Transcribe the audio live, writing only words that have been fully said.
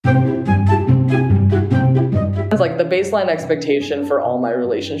like the baseline expectation for all my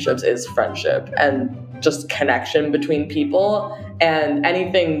relationships is friendship and just connection between people. And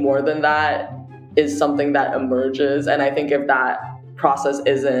anything more than that is something that emerges. And I think if that process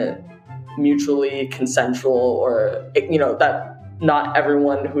isn't mutually consensual, or, you know, that not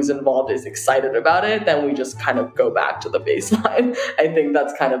everyone who's involved is excited about it, then we just kind of go back to the baseline. I think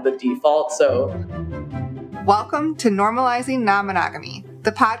that's kind of the default. So, welcome to Normalizing Non-Monogamy,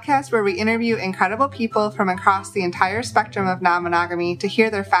 the podcast where we interview incredible people from across the entire spectrum of non-monogamy to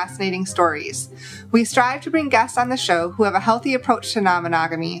hear their fascinating stories. We strive to bring guests on the show who have a healthy approach to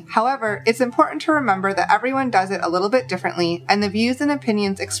non-monogamy. However, it's important to remember that everyone does it a little bit differently, and the views and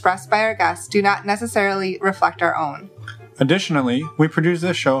opinions expressed by our guests do not necessarily reflect our own. Additionally, we produce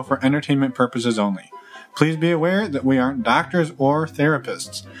this show for entertainment purposes only. Please be aware that we aren't doctors or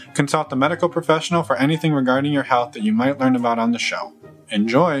therapists. Consult the medical professional for anything regarding your health that you might learn about on the show.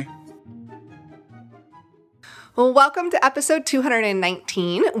 Enjoy! Well, welcome to episode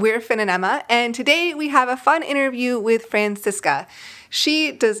 219. We're Finn and Emma, and today we have a fun interview with Francisca.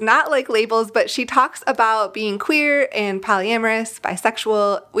 She does not like labels, but she talks about being queer and polyamorous,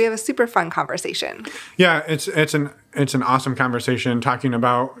 bisexual. We have a super fun conversation. Yeah, it's an awesome conversation talking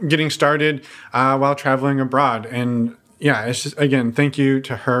about getting started while traveling abroad. And yeah, it's just, again, thank you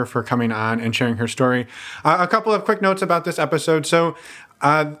to her for coming on and sharing her story. A couple of quick notes about this episode. So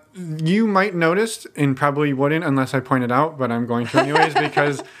you might notice, and probably wouldn't unless I point it out, but I'm going to anyways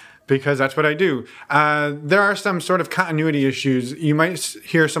because that's what I do. There are some sort of continuity issues. You might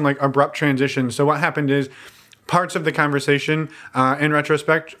hear some like abrupt transitions. So what happened is parts of the conversation, in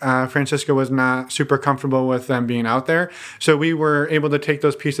retrospect, Francisca was not super comfortable with them being out there. So we were able to take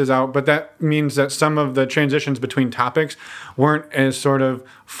those pieces out, but that means that some of the transitions between topics weren't as sort of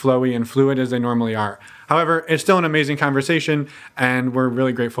flowy and fluid as they normally are. However, it's still an amazing conversation, and we're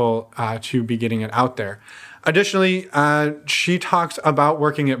really grateful to be getting it out there. Additionally, she talks about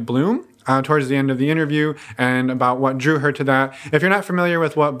working at Bloom towards the end of the interview and about what drew her to that. If you're not familiar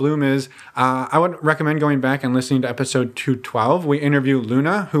with what Bloom is, I would recommend going back and listening to episode 212. We interview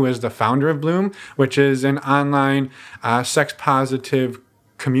Luna, who is the founder of Bloom, which is an online sex-positive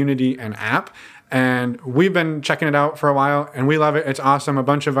community and app. And we've been checking it out for a while, and we love it. It's awesome. A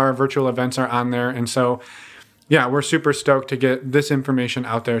bunch of our virtual events are on there. And so, yeah, we're super stoked to get this information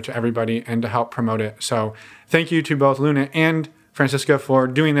out there to everybody and to help promote it. So thank you to both Luna and Francisca for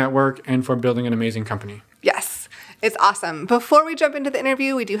doing that work and for building an amazing company. Yes. It's awesome. Before we jump into the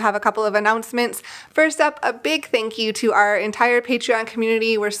interview, we do have a couple of announcements. First up, a big thank you to our entire Patreon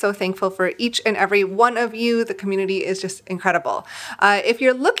community. We're so thankful for each and every one of you. The community is just incredible. If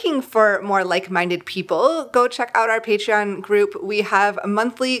you're looking for more like-minded people, go check out our Patreon group. We have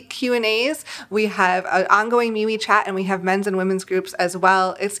monthly Q&As. We have an ongoing MeWe chat, and we have men's and women's groups as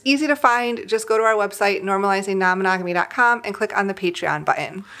well. It's easy to find. Just go to our website, normalizingnonmonogamy.com, and click on the Patreon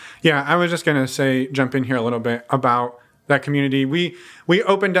button. Yeah, I was just going to jump in here a little bit about that community. We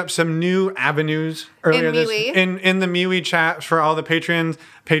opened up some new avenues earlier in the MeWe chat for all the patrons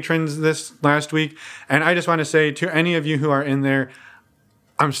this last week. And I just want to say to any of you who are in there,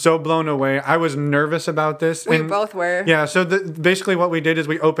 I'm so blown away. I was nervous about this. We both were. Yeah, so basically what we did is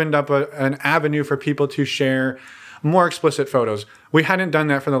we opened up an avenue for people to share more explicit photos. We hadn't done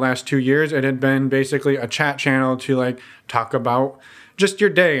that for the last 2 years. It had been basically a chat channel to like talk about just your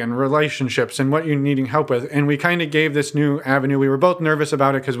day and relationships and what you're needing help with. And we kind of gave this new avenue. We were both nervous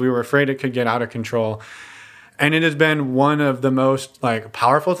about it because we were afraid it could get out of control. And it has been one of the most like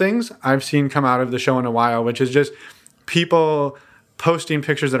powerful things I've seen come out of the show in a while, which is just people posting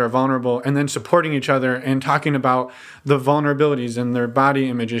pictures that are vulnerable and then supporting each other and talking about the vulnerabilities and their body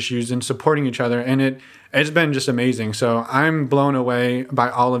image issues and supporting each other. And it's been just amazing. So I'm blown away by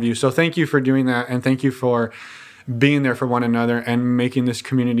all of you. So thank you for doing that. And thank you for being there for one another and making this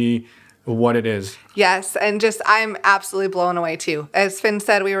community what it is. Yes, and just I'm absolutely blown away too. As Finn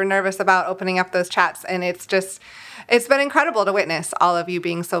said, we were nervous about opening up those chats, and it's been incredible to witness all of you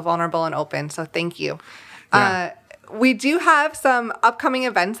being so vulnerable and open. So thank you. Yeah. We do have some upcoming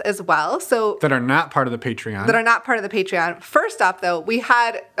events as well. So that are not part of the Patreon. First up, though, we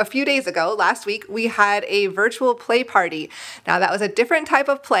had a few days ago, last week, we had a virtual play party. Now, that was a different type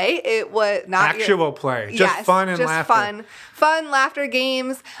of play. It was not actual play. Just fun and laughter. Fun, laughter,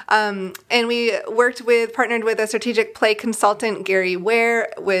 games. And we partnered with a strategic play consultant, Gary Ware,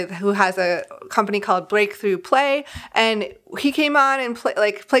 who has a company called Breakthrough Play. And he came on and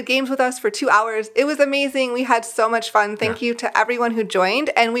played games with us for 2 hours. It was amazing. We had so much fun. Thank you to everyone who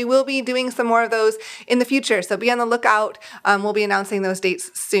joined. And we will be doing some more of those in the future. So be on the lookout. We'll be announcing those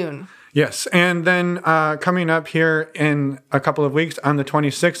dates soon. Yes. And then coming up here in a couple of weeks on the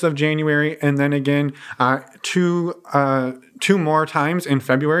 26th of January, and then again two more times in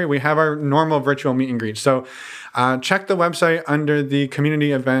February, we have our normal virtual meet and greet. So check the website under the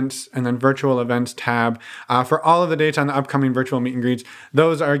community events and then virtual events tab for all of the dates on the upcoming virtual meet and greets.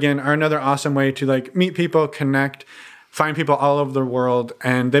 Those are another awesome way to like meet people, connect, find people all over the world,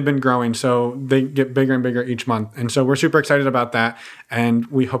 and they've been growing, so they get bigger and bigger each month. And so we're super excited about that, and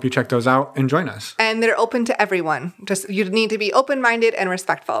we hope you check those out and join us. And they're open to everyone. Just you need to be open-minded and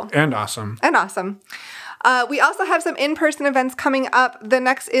respectful. And awesome. We also have some in-person events coming up. The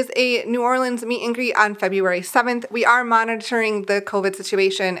next is a New Orleans meet and greet on February 7th. We are monitoring the COVID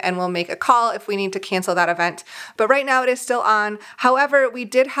situation and we'll make a call if we need to cancel that event. But right now it is still on. However, we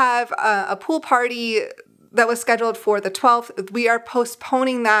did have a pool party that was scheduled for the 12th. We are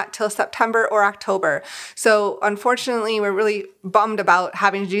postponing that till September or October. So unfortunately, we're really bummed about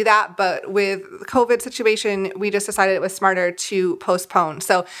having to do that. But with the COVID situation, we just decided it was smarter to postpone.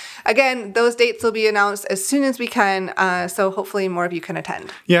 So again, those dates will be announced as soon as we can. So hopefully more of you can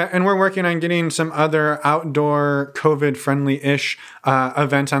attend. Yeah, and we're working on getting some other outdoor COVID-friendly-ish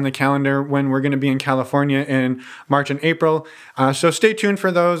events on the calendar when we're going to be in California in March and April. So stay tuned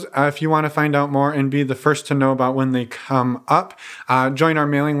for those. If you want to find out more and be the first to know about when they come up, join our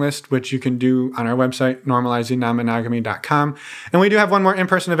mailing list, which you can do on our website, normalizingnonmonogamy.com. And we do have one more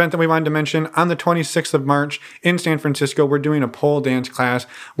in-person event that we wanted to mention. On the 26th of March in San Francisco, we're doing a pole dance class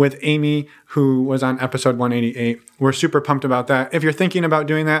with Amy, who was on episode 188. We're super pumped about that. If you're thinking about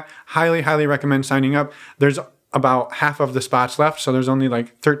doing that, highly, highly recommend signing up. There's about half of the spots left, so there's only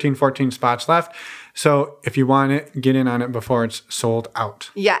like 13, 14 spots left. So if you want it, get in on it before it's sold out.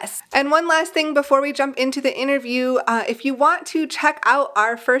 Yes. And one last thing before we jump into the interview, if you want to check out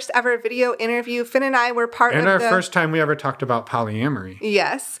our first ever video interview, Finn and I were part of our first time we ever talked about polyamory.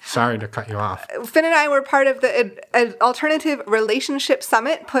 Yes. Sorry to cut you off. Finn and I were part of the Alternative Relationship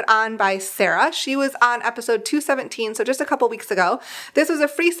Summit put on by Sarah. She was on episode 217, so just a couple weeks ago. This was a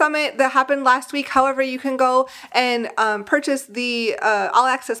free summit that happened last week. However, you can go and purchase the All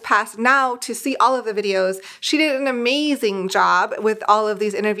Access Pass now to see all of the videos. She did an amazing job with all of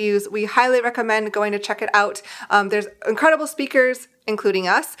these interviews. We highly recommend going to check it out. There's incredible speakers, including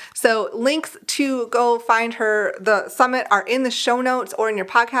us. So links to go find her, the summit, are in the show notes or in your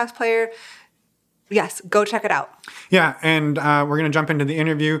podcast player. Yes, go check it out. Yeah, and we're going to jump into the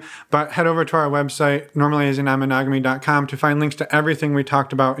interview, but head over to our website, normalizingnonmonogamy.com, to find links to everything we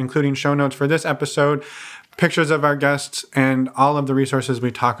talked about, including show notes for this episode, pictures of our guests, and all of the resources we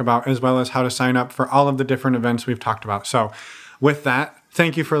talk about, as well as how to sign up for all of the different events we've talked about. So with that,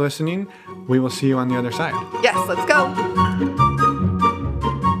 thank you for listening. We will see you on the other side. Yes, let's go.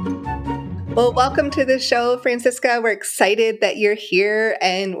 Well, welcome to the show, Francisca. We're excited that you're here,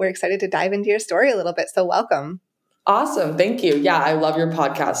 and we're excited to dive into your story a little bit. So welcome. Awesome. Thank you. Yeah, I love your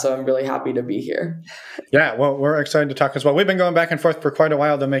podcast, so I'm really happy to be here. Yeah, well, we're excited to talk as well. We've been going back and forth for quite a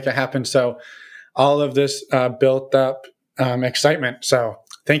while to make it happen. So all of this built up excitement. So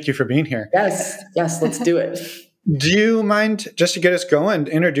thank you for being here. Yes, let's do it. Do you mind, just to get us going,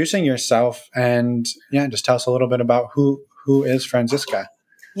 introducing yourself and just tell us a little bit about who is Francisca?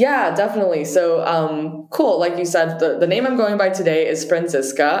 Yeah, definitely. So cool. Like you said, the name I'm going by today is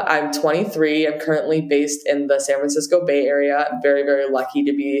Francisca. I'm 23. I'm currently based in the San Francisco Bay Area. I'm very, very lucky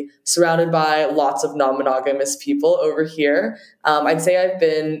to be surrounded by lots of non-monogamous people over here. I'd say I've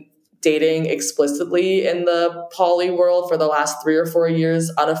been dating explicitly in the poly world for the last 3 or 4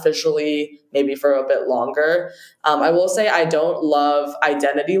 years, unofficially, maybe for a bit longer. I will say I don't love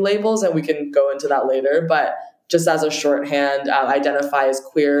identity labels, and we can go into that later, but just as a shorthand, identify as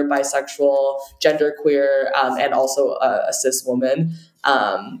queer, bisexual, genderqueer, and also a cis woman.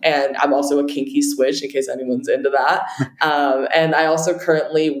 And I'm also a kinky switch, in case anyone's into that. And I also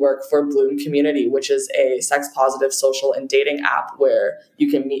currently work for Bloom Community, which is a sex-positive social and dating app where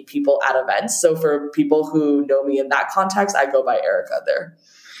you can meet people at events. So for people who know me in that context, I go by Erica there.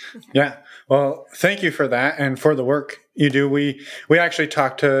 Yeah. Well, thank you for that and for the work you do. We actually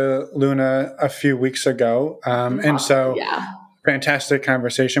talked to Luna a few weeks ago. And so fantastic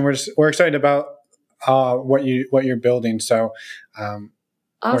conversation. We're excited about what you're building. So awesome.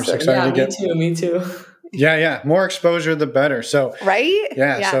 We're excited to get me too. Yeah. More exposure, the better. So right.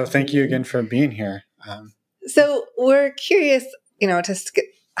 Yeah. So thank you again for being here. So we're curious,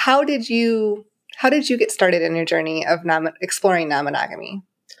 how did you get started in your journey of exploring non-monogamy?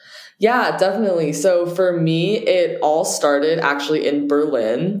 Yeah, definitely. So for me, it all started actually in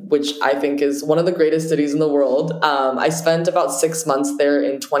Berlin, which I think is one of the greatest cities in the world. I spent about 6 months there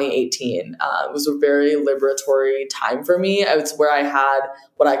in 2018. It was a very liberatory time for me. It's where I had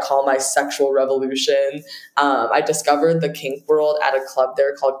what I call my sexual revolution. I discovered the kink world at a club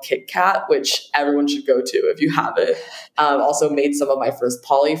there called Kit Kat, which everyone should go to if you haven't. Also made some of my first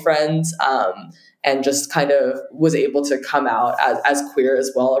poly friends. And just kind of was able to come out as queer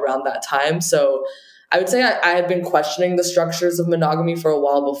as well around that time. So I would say I had been questioning the structures of monogamy for a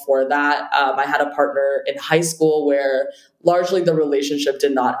while before that. I had a partner in high school where largely the relationship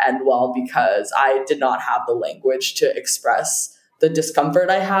did not end well because I did not have the language to express the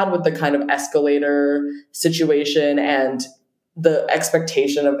discomfort I had with the kind of escalator situation and the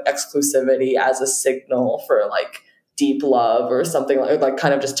expectation of exclusivity as a signal for like deep love or something like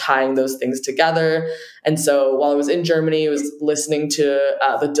kind of just tying those things together. And so while I was in Germany, I was listening to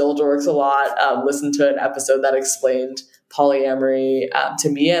the Dildorks a lot, listened to an episode that explained polyamory to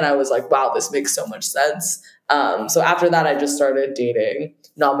me. And I was like, wow, this makes so much sense. So after that, I just started dating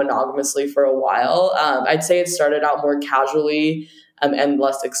non-monogamously for a while. I'd say it started out more casually and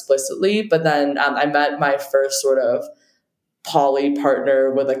less explicitly. But then I met my first sort of poly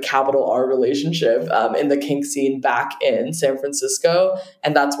partner with a capital R relationship in the kink scene back in San Francisco.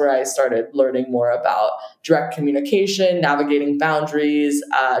 And that's where I started learning more about direct communication, navigating boundaries,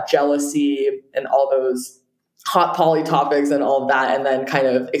 jealousy, and all those hot poly topics and all of that. And then kind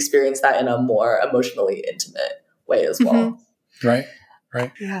of experience that in a more emotionally intimate way as well. Right.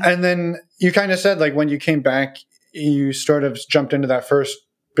 Yeah. And then you kind of said like when you came back, you sort of jumped into that first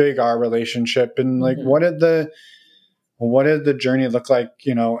big R relationship. And like, what did the journey look like,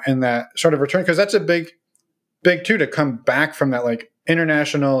 in that sort of return? Because that's a big too, to come back from that like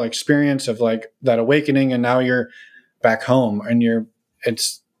international experience of like that awakening. And now you're back home and you're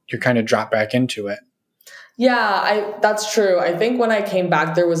kind of dropped back into it. Yeah, that's true. I think when I came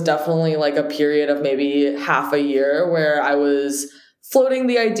back, there was definitely like a period of maybe half a year where I was floating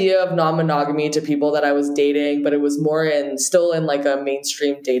the idea of non-monogamy to people that I was dating, but it was more still in like a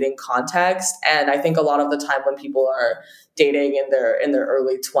mainstream dating context. And I think a lot of the time when people are dating in their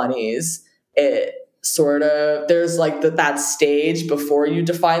early 20s, it sort of, there's like that stage before you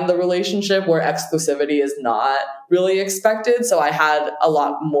define the relationship where exclusivity is not really expected. So I had a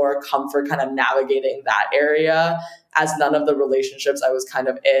lot more comfort kind of navigating that area, as none of the relationships I was kind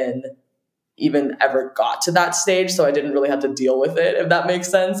of in even ever got to that stage. So I didn't really have to deal with it, if that makes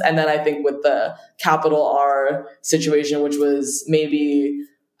sense. And then I think with the capital R situation, which was maybe,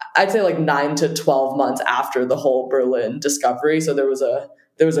 I'd say like 9 to 12 months after the whole Berlin discovery. So there was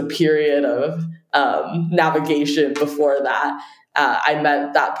a period of navigation before that. I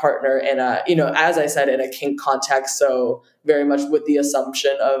met that partner in as I said, in a kink context. So very much with the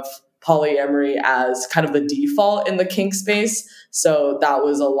assumption of polyamory as kind of the default in the kink space. So that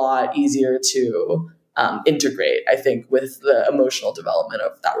was a lot easier to integrate, I think, with the emotional development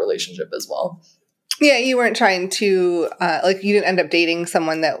of that relationship as well. Yeah, you weren't trying to, you didn't end up dating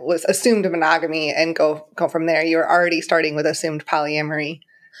someone that was assumed monogamy and go from there. You were already starting with assumed polyamory.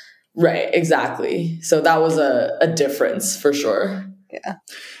 Right, exactly. So that was a difference for sure. Yeah.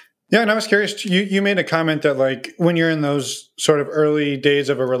 Yeah, and I was curious, you made a comment that like when you're in those sort of early days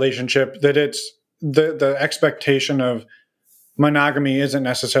of a relationship, that it's the expectation of monogamy isn't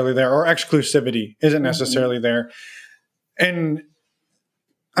necessarily there, or exclusivity isn't necessarily there. And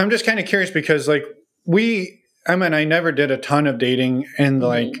I'm just kind of curious because like I never did a ton of dating in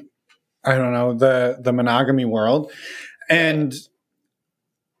like, I don't know, the monogamy world. And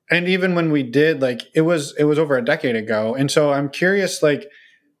even when we did, like it was over a decade ago. And so I'm curious, like,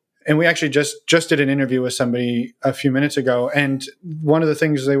 and we actually just did an interview with somebody a few minutes ago. And one of the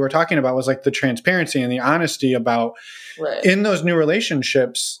things they were talking about was like the transparency and the honesty about in those new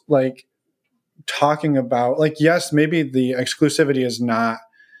relationships, like talking about like, yes, maybe the exclusivity is not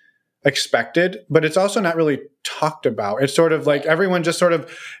expected, but it's also not really talked about. It's sort of like everyone just sort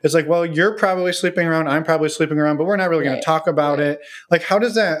of, it's like, well, you're probably sleeping around, I'm probably sleeping around, but we're not really going to talk about it. Like, how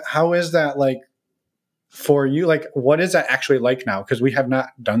is that like for you? Like, what is that actually like now? Because we have not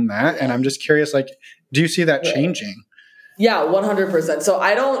done that. And I'm just curious, like, do you see that changing? Yeah, 100%. So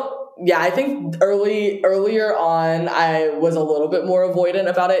I think earlier on, I was a little bit more avoidant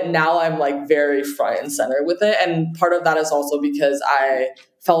about it. Now I'm like very front and center with it. And part of that is also because I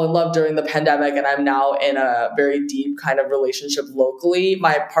fell in love during the pandemic and I'm now in a very deep kind of relationship locally.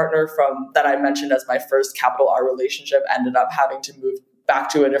 My partner that I mentioned as my first capital R relationship ended up having to move back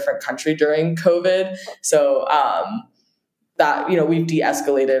to a different country during COVID. So that, we've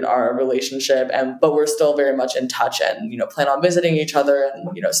de-escalated our relationship, but we're still very much in touch and, plan on visiting each other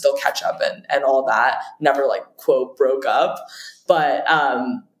and, still catch up and all that. Never like quote broke up. But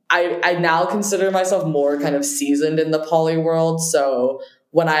I now consider myself more kind of seasoned in the poly world. So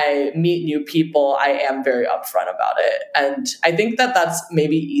when I meet new people, I am very upfront about it. And I think that that's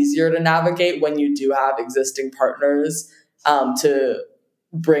maybe easier to navigate when you do have existing partners to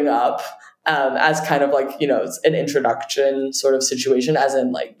bring up as kind of like, an introduction sort of situation, as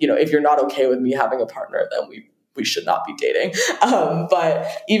in like, if you're not okay with me having a partner, then we should not be dating. But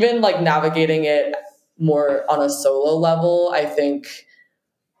even like navigating it more on a solo level, I think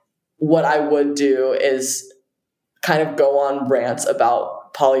what I would do is kind of go on rants about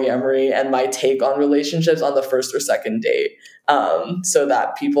polyamory and my take on relationships on the first or second date, so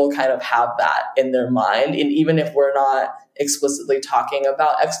that people kind of have that in their mind. And even if we're not explicitly talking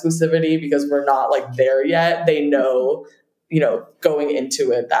about exclusivity because we're not like there yet, they know, going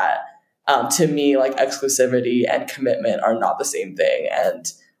into it that to me, like exclusivity and commitment are not the same thing. And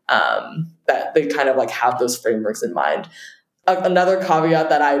that they kind of like have those frameworks in mind. Another caveat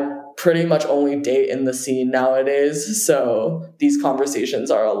that I pretty much only date in the scene nowadays, so these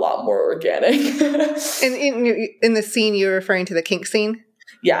conversations are a lot more organic. in the scene, you're referring to the kink scene?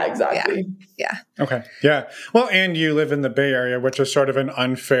 Yeah, exactly. Yeah. Okay. Yeah. Well, and you live in the Bay Area, which is sort of an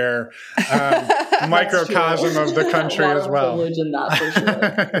unfair microcosm of the country as well. Privilege in that, for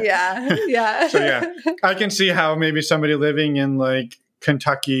sure. Yeah. So yeah, I can see how maybe somebody living in like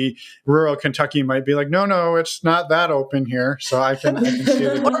Kentucky, rural Kentucky might be like, no, it's not that open here. So I can see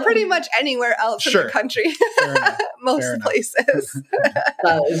the or pretty much anywhere else in the country. Most places.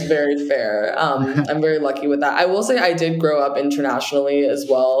 That is very fair. I'm very lucky with that. I will say I did grow up internationally as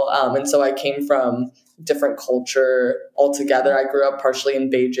well. And so I came from different culture altogether. I grew up partially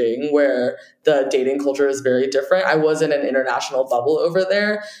in Beijing, where the dating culture is very different. I was in an international bubble over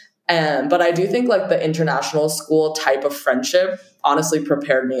there. But I do think like the international school type of friendship honestly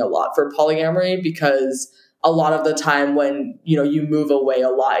prepared me a lot for polyamory, because a lot of the time when, you move away a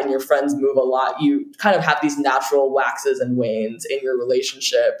lot and your friends move a lot, you kind of have these natural waxes and wanes in your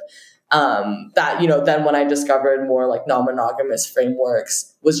relationship. That, then when I discovered more like non-monogamous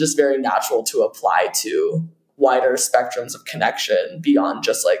frameworks, was just very natural to apply to wider spectrums of connection beyond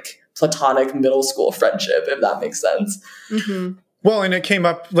just like platonic middle school friendship, if that makes sense. Mm-hmm. Well, and it came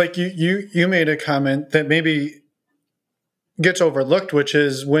up like you made a comment that maybe gets overlooked, which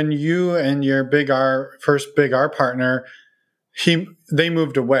is when you and your first big R partner, they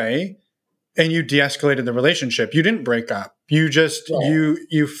moved away and you de-escalated the relationship. You didn't break up. You just,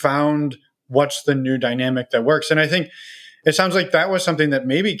 you found what's the new dynamic that works. And I think it sounds like that was something that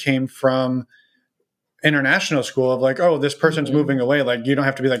maybe came from international school of like, oh, this person's moving away. Like, you don't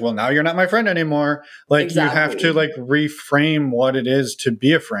have to be like, well, now you're not my friend anymore. Like exactly. You have to like reframe what it is to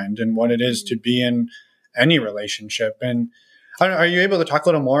be a friend and what it is to be in any relationship. And I don't know, are you able to talk a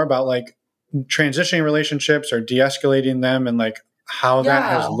little more about like transitioning relationships or de-escalating them and like how that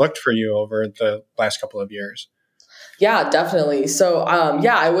has looked for you over the last couple of years? Yeah, definitely. So,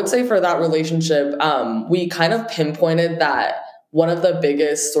 I would say for that relationship, we kind of pinpointed that one of the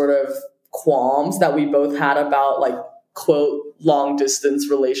biggest sort of qualms that we both had about like, quote, long distance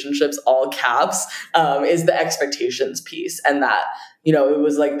relationships, all caps, is the expectations piece. And that, it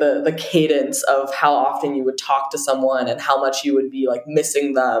was like the cadence of how often you would talk to someone and how much you would be like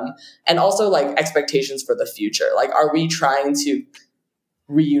missing them. And also like expectations for the future. Like, are we trying to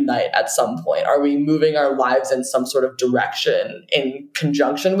reunite at some point? Are we moving our lives in some sort of direction in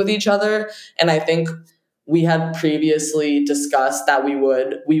conjunction with each other? And I think we had previously discussed that we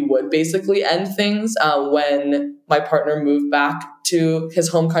would basically end things when my partner moved back to his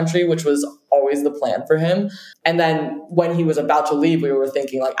home country, which was always the plan for him. And then when he was about to leave, we were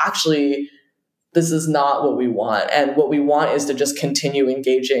thinking like, actually, this is not what we want. And what we want is to just continue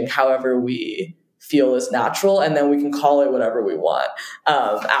engaging however we feel is natural. And then we can call it whatever we want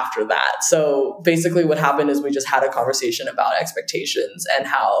after that. So basically what happened is we just had a conversation about expectations and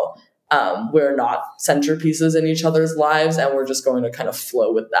how we're not centerpieces in each other's lives, and we're just going to kind of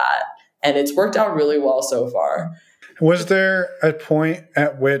flow with that. And it's worked out really well so far. Was there a point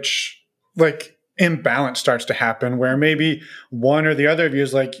at which like imbalance starts to happen where maybe one or the other of you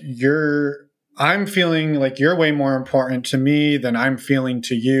is like, I'm feeling like you're way more important to me than I'm feeling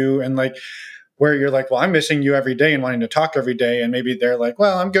to you. And like, where you're like, well, I'm missing you every day and wanting to talk every day. And maybe they're like,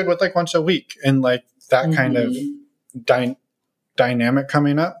 well, I'm good with like once a week. And like that kind of dynamic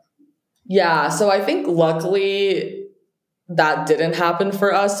coming up. Yeah. So I think luckily that didn't happen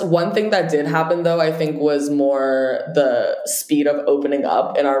for us. One thing that did happen, though, I think was more the speed of opening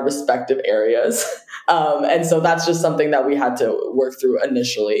up in our respective areas. And so that's just something that we had to work through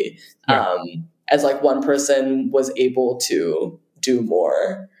initially, as like one person was able to do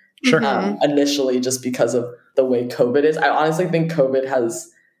more initially just because of the way COVID is. I honestly think COVID has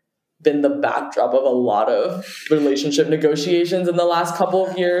been the backdrop of a lot of relationship negotiations in the last couple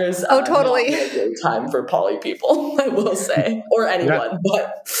of years. Oh, totally. Not a great time for poly people, I will say, or anyone.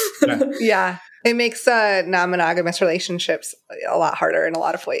 But yeah, it makes non-monogamous relationships a lot harder in a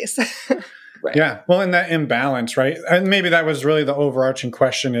lot of ways. Right. Yeah. Well, and that imbalance, right? And maybe that was really the overarching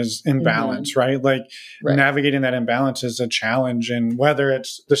question is imbalance, right? Like navigating that imbalance is a challenge. And whether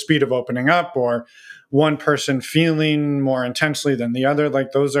it's the speed of opening up or one person feeling more intensely than the other,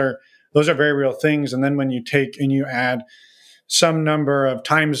 like those are very real things. And then when you take and you add some number of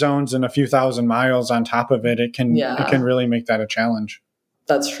time zones and a few thousand miles on top of it, it can really make that a challenge.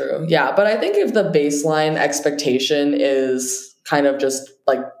 That's true. Yeah. But I think if the baseline expectation is kind of just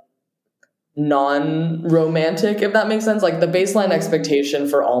like non-romantic, if that makes sense, like the baseline expectation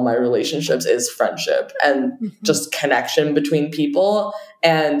for all my relationships is friendship and just connection between people.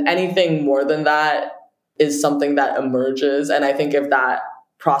 And anything more than that is something that emerges. And I think if that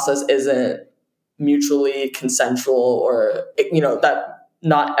process isn't mutually consensual or, that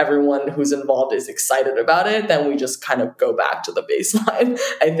not everyone who's involved is excited about it, then we just kind of go back to the baseline.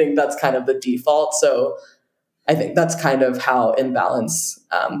 I think that's kind of the default. So I think that's kind of how imbalance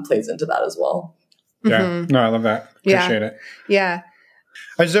plays into that as well. Yeah. No, I love that. Appreciate it. Yeah.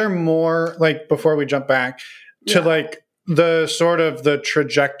 Is there more, like, before we jump back to like the sort of the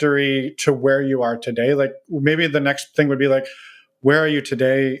trajectory to where you are today? Like maybe the next thing would be like, where are you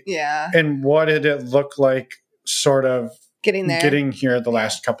today? Yeah. And what did it look like sort of getting here the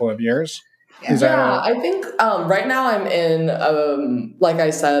last couple of years? I think right now I'm in, like I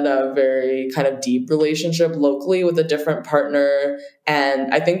said, a very kind of deep relationship locally with a different partner.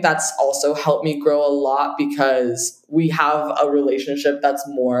 And I think that's also helped me grow a lot because we have a relationship that's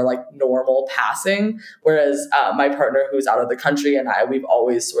more like normal passing. Whereas my partner who's out of the country and we've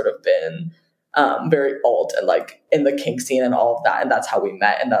always sort of been very alt and like in the kink scene and all of that. And that's how we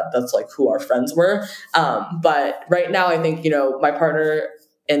met. And that's like who our friends were. But right now I think, my partner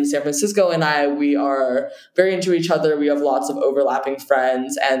in San Francisco and we are very into each other. We have lots of overlapping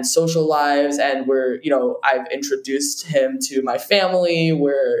friends and social lives. And I've introduced him to my family.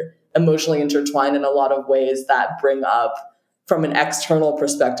 We're emotionally intertwined in a lot of ways that bring up from an external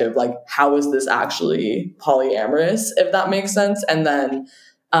perspective, like how is this actually polyamorous, if that makes sense? And then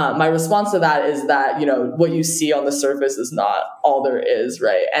my response to that is that, what you see on the surface is not all there is,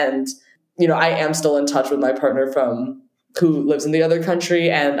 right? And, I am still in touch with my partner who lives in the other country.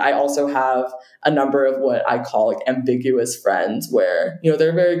 And I also have a number of what I call like ambiguous friends where,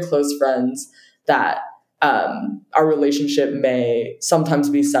 they're very close friends that our relationship may sometimes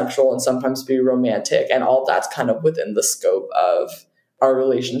be sexual and sometimes be romantic. And all that's kind of within the scope of our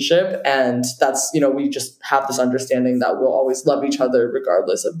relationship. And that's, we just have this understanding that we'll always love each other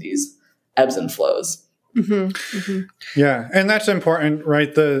regardless of these ebbs and flows. Yeah. And that's important,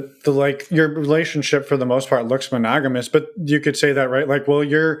 right? The like your relationship for the most part looks monogamous, but you could say that, right? Like, well, if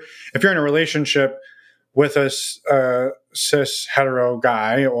you're in a relationship with a cis hetero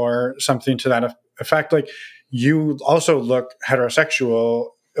guy or something to that effect, like you also look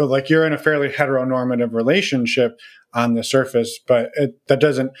heterosexual, like you're in a fairly heteronormative relationship on the surface, but that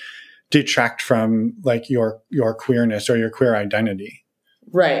doesn't detract from like your queerness or your queer identity.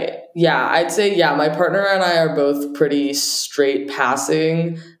 Right. Yeah. I'd say, my partner and I are both pretty straight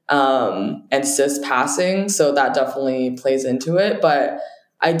passing and cis passing. So that definitely plays into it. But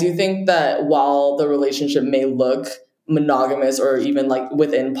I do think that while the relationship may look monogamous or even like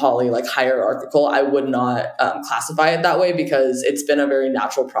within poly, like hierarchical, I would not classify it that way because it's been a very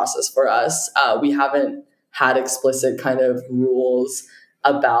natural process for us. We haven't had explicit kind of rules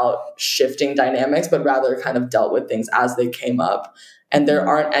about shifting dynamics, but rather kind of dealt with things as they came up. And there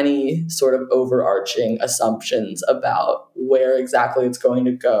aren't any sort of overarching assumptions about where exactly it's going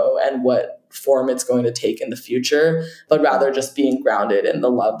to go and what form it's going to take in the future, but rather just being grounded in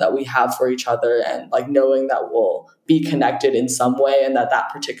the love that we have for each other and like knowing that we'll be connected in some way and that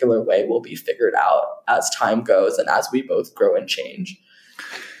particular way will be figured out as time goes and as we both grow and change.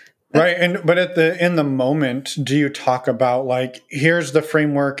 Right. But in the moment, do you talk about like, here's the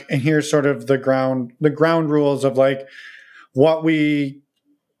framework and here's sort of the ground rules of like, what we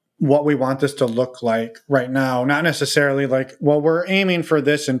want this to look like right now, not necessarily like, well, we're aiming for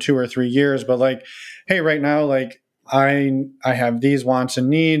this in 2 or 3 years, but like, hey, right now, like, I have these wants and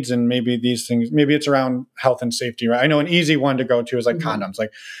needs, and maybe these things, maybe it's around health and safety, right? I know an easy one to go to is like condoms.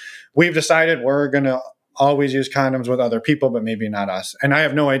 Like, we've decided we're going to always use condoms with other people, but maybe not us. And I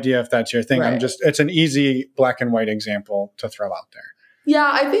have no idea if that's your thing. Right. It's an easy black and white example to throw out there. Yeah,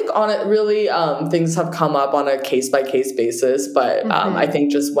 I think on it really things have come up on a case by case basis, but I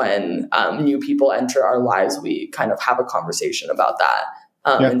think just when new people enter our lives, we kind of have a conversation about that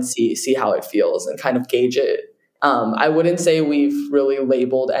and see how it feels and kind of gauge it. I wouldn't say we've really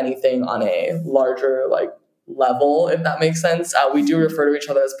labeled anything on a larger level, if that makes sense. We do refer to each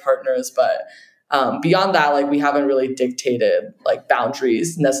other as partners, but beyond that, we haven't really dictated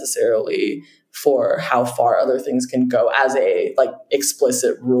boundaries necessarily for how far other things can go as a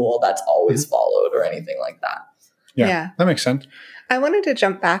explicit rule that's always followed or anything like that. Yeah, that makes sense. I wanted to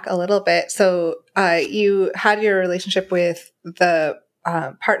jump back a little bit. So you had your relationship with the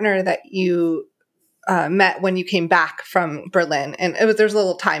partner that you met when you came back from Berlin, and there's a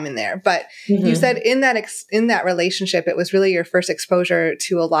little time in there. But you said in that relationship, it was really your first exposure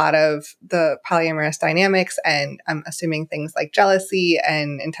to a lot of the polyamorous dynamics, and I'm assuming things like jealousy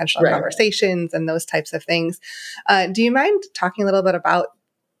and intentional conversations and those types of things. Do you mind talking a little bit about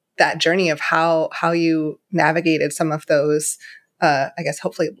that journey of how you navigated some of those, I guess,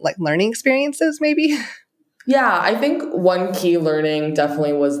 hopefully learning experiences, maybe? Yeah, I think one key learning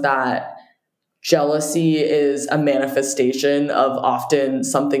definitely was that jealousy is a manifestation of often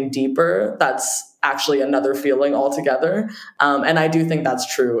something deeper that's actually another feeling altogether. And I do think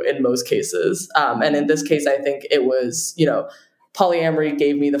that's true in most cases. And in this case, I think it was, polyamory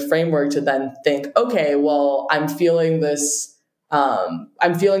gave me the framework to then think, okay, well, I'm feeling this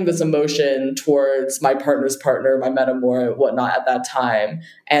emotion towards my partner's partner, my metamor and whatnot at that time,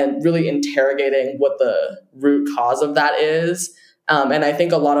 and really interrogating what the root cause of that is. And I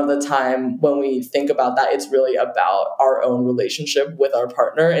think a lot of the time when we think about that, it's really about our own relationship with our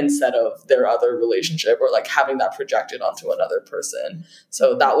partner instead of their other relationship or having that projected onto another person.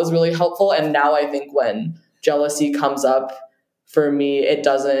 So that was really helpful. And now I think when jealousy comes up for me, it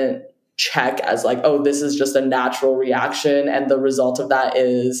doesn't check as oh, this is just a natural reaction. And the result of that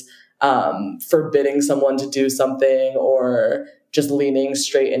is forbidding someone to do something or just leaning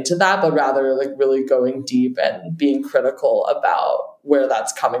straight into that, but rather really going deep and being critical about where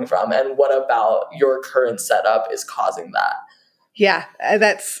that's coming from and what about your current setup is causing that. Yeah,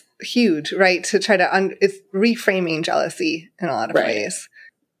 that's huge, right? To try to, it's reframing jealousy in a lot of ways.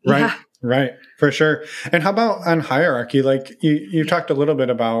 Right. Yeah. Right. For sure. And how about on hierarchy? You talked a little bit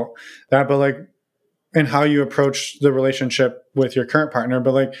about that, but and how you approach the relationship with your current partner,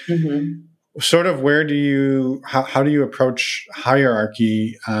 but sort of where do you, how do you approach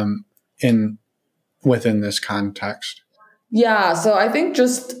hierarchy within this context? Yeah. So I think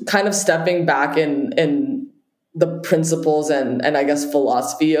just kind of stepping back in the principles and I guess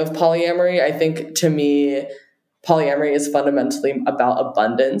philosophy of polyamory, I think to me, polyamory is fundamentally about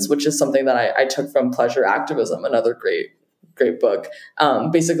abundance, which is something that I took from Pleasure Activism, another great book.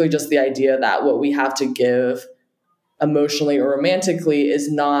 Basically just the idea that what we have to give emotionally or romantically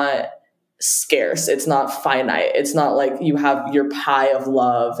is not scarce. It's not finite. It's not you have your pie of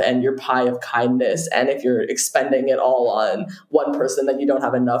love and your pie of kindness. And if you're expending it all on one person, then you don't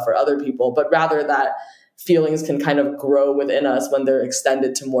have enough for other people, but rather that feelings can kind of grow within us when they're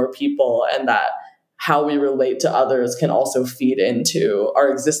extended to more people, and that how we relate to others can also feed into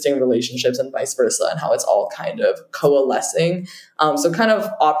our existing relationships and vice versa, and how it's all kind of coalescing. So kind of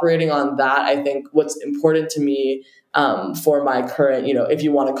operating on that, I think what's important to me for my current, if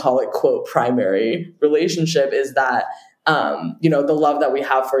you want to call it, quote, primary relationship is that, the love that we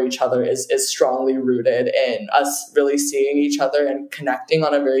have for each other is strongly rooted in us really seeing each other and connecting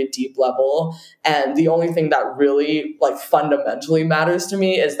on a very deep level. And the only thing that really fundamentally matters to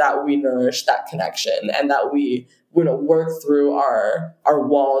me is that we nourish that connection and that we work through our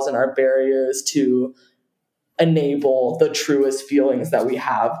walls and our barriers to enable the truest feelings that we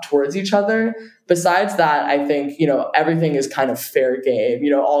have towards each other. Besides that, I think, everything is kind of fair game,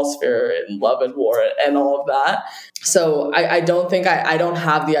 all's fair in love and war and all of that. So I don't think I don't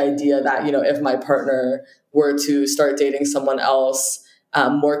have the idea that, if my partner were to start dating someone else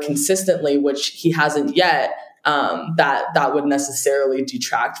more consistently, which he hasn't yet, that would necessarily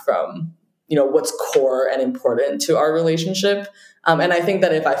detract from, what's core and important to our relationship. And I think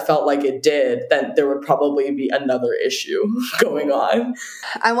that if I felt like it did, then there would probably be another issue going on.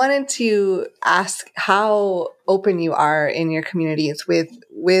 I wanted to ask how open you are in your communities with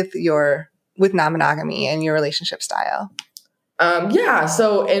non-monogamy and your relationship style. Yeah,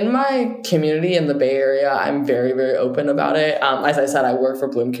 so in my community in the Bay Area, I'm very, very open about it. As I said, I work for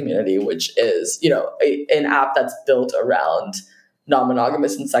Bloom Community, which is, an app that's built around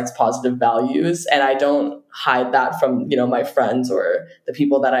non-monogamous and sex-positive values. And I don't hide that from, my friends or the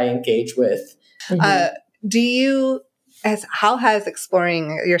people that I engage with. How has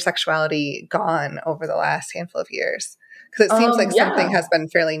exploring your sexuality gone over the last handful of years? Because it seems like something has been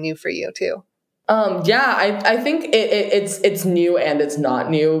fairly new for you too. I think it's new and it's not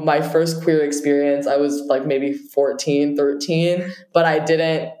new. My first queer experience, I was like maybe 14, 13, but I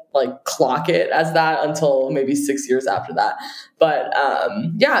didn't like clock it as that until maybe 6 years after that. But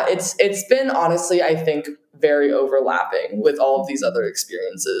it's been honestly, I think, very overlapping with all of these other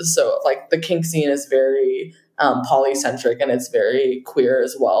experiences. So like the kink scene is very polycentric and it's very queer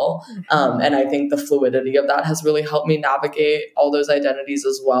as well. And I think the fluidity of that has really helped me navigate all those identities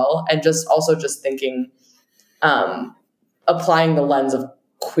as well. And just thinking, applying the lens of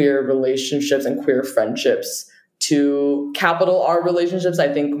queer relationships and queer friendships to capital R relationships,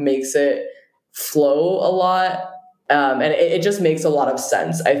 I think makes it flow a lot. And it just makes a lot of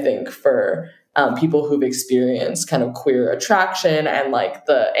sense, I think, for people who've experienced kind of queer attraction and like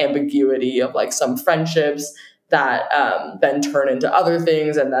the ambiguity of like some friendships that then turn into other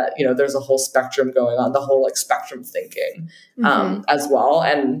things, and that, there's a whole spectrum going on, the whole like spectrum thinking as well.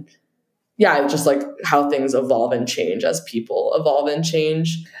 And yeah, just like how things evolve and change as people evolve and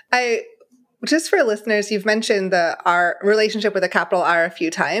change. Just for listeners, you've mentioned our relationship with a capital R a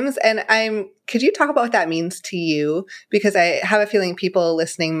few times, and could you talk about what that means to you? Because I have a feeling people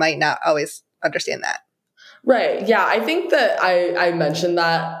listening might not always understand that. Right. Yeah. I think that I mentioned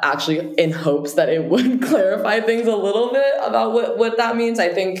that actually in hopes that it would clarify things a little bit about what that means. I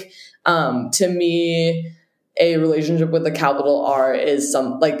think to me, a relationship with a capital R is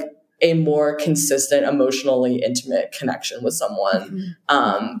a more consistent, emotionally intimate connection with someone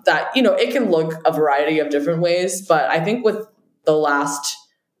that, it can look a variety of different ways. But I think with the last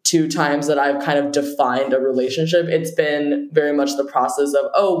 2 times that I've kind of defined a relationship, it's been very much the process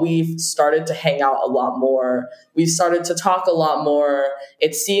of, we've started to hang out a lot more. We've started to talk a lot more.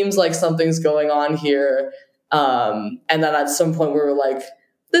 It seems like something's going on here. And then at some point we were like,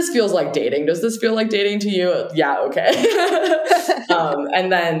 this feels like dating. Does this feel like dating to you? Yeah, okay.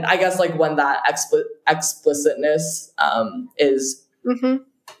 And then I guess like when that explicitness is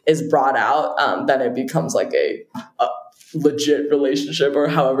brought out, then it becomes like a legit relationship, or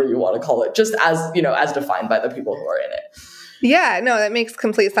however you want to call it, just as defined by the people who are in it. Yeah, no, that makes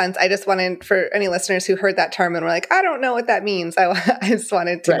complete sense. I just wanted, for any listeners who heard that term and were like, I don't know what that means, I just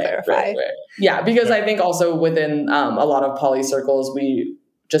wanted to clarify. Right. Yeah, because I think also within a lot of poly circles, we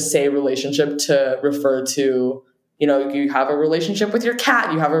just say relationship to refer to, you have a relationship with your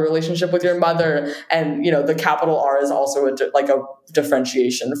cat, you have a relationship with your mother, and, the capital R is also a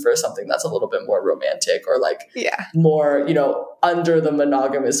differentiation for something that's a little bit more romantic, or more, under the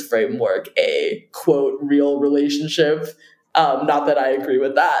monogamous framework, a quote, real relationship. Not that I agree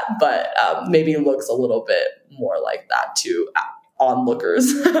with that, but maybe looks a little bit more like that to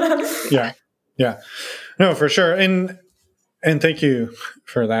onlookers. Yeah. No, for sure. And thank you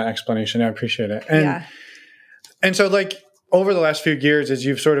for that explanation. I appreciate it. And so like over the last few years, as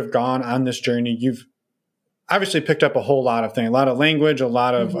you've sort of gone on this journey, you've obviously picked up a whole lot of things, a lot of language, a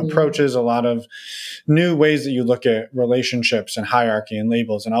lot of approaches, a lot of new ways that you look at relationships and hierarchy and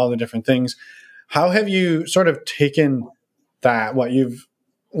labels and all the different things. How have you sort of taken that, what you've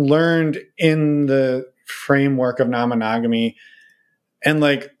learned in the framework of non-monogamy, and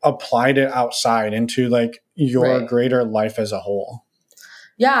like applied it outside into like your greater life as a whole?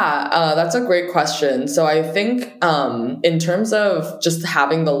 Yeah, that's a great question. So I think in terms of just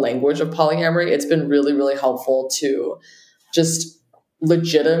having the language of polyamory, it's been really, really helpful to just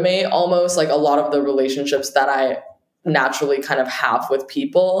legitimate almost like a lot of the relationships that I naturally kind of have with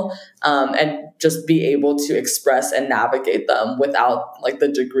people, and just be able to express and navigate them without like the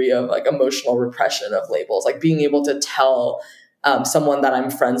degree of like emotional repression of labels, like being able to tell someone that I'm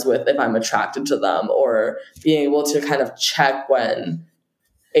friends with if I'm attracted to them, or being able to kind of check when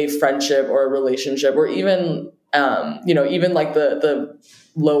a friendship or a relationship, or even, even like the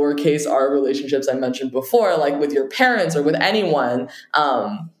lowercase r relationships I mentioned before, like with your parents or with anyone,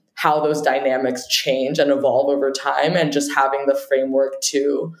 how those dynamics change and evolve over time, and just having the framework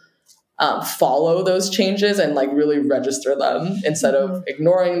to follow those changes and like really register them instead of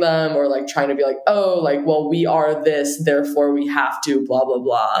ignoring them, or like trying to be like, we are this, therefore we have to blah, blah,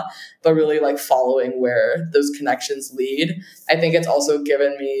 blah, but really like following where those connections lead. I think it's also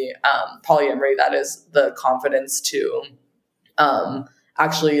given me polyamory, that is the confidence to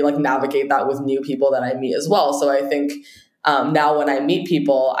actually like navigate that with new people that I meet as well. So I think Now, when I meet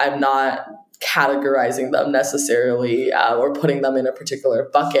people, I'm not categorizing them necessarily or putting them in a particular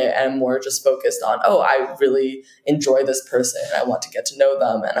bucket, and I'm more just focused on, oh, I really enjoy this person and I want to get to know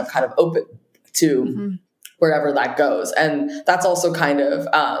them, and I'm kind of open to wherever that goes. And that's also kind of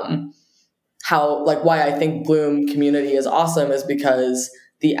how, like, why I think Bloom Community is awesome, is because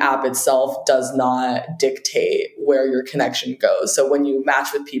the app itself does not dictate where your connection goes. So when you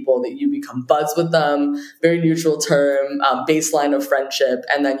match with people, that you become buds with them, very neutral term, baseline of friendship,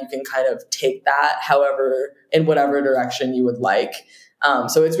 and then you can kind of take that however, in whatever direction you would like.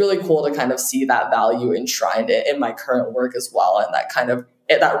 So it's really cool to kind of see that value enshrined in my current work as well. And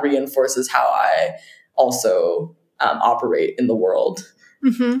that reinforces how I also operate in the world.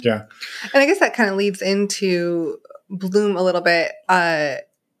 Mm-hmm. Yeah. And I guess that kind of leads into Bloom a little bit.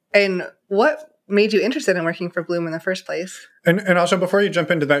 And what made you interested in working for Bloom in the first place? And also, before you jump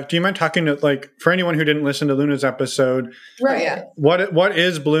into that, do you mind talking to, like, for anyone who didn't listen to Luna's episode, right? Yeah. What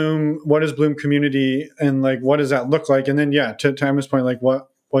is Bloom? What is Bloom Community? And, like, what does that look like? And then, to Emma's point, like, what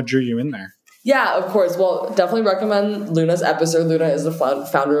drew you in there? Yeah, of course. Well, definitely recommend Luna's episode. Luna is the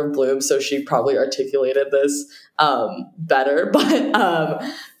founder of Bloom, so she probably articulated this better. But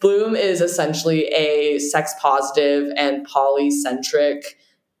Bloom is essentially a sex-positive and polycentric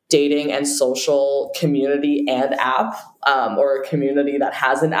dating and social community and app, or a community that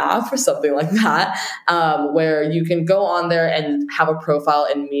has an app or something like that, where you can go on there and have a profile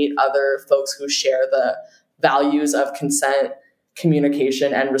and meet other folks who share the values of consent,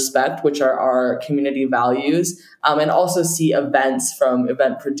 communication, and respect, which are our community values, and also see events from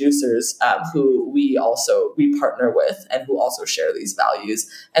event producers who we partner with and who also share these values.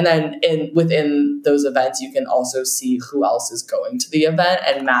 And then within those events, you can also see who else is going to the event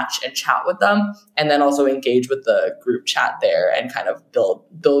and match and chat with them, and then also engage with the group chat there and kind of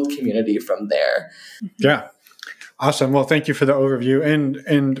build community from there. Yeah. Awesome. Well, thank you for the overview,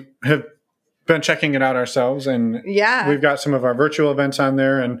 and have been checking it out ourselves, and we've got some of our virtual events on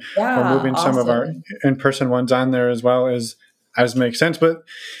there, and we're moving some of our in-person ones on there as well, as makes sense. But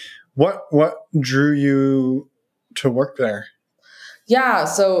what drew you to work there? Yeah,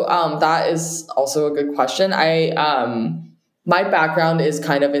 so that is also a good question. My background is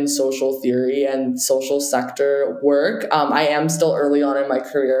kind of in social theory and social sector work. I am still early on in my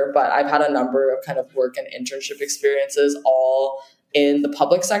career, but I've had a number of kind of work and internship experiences, all in the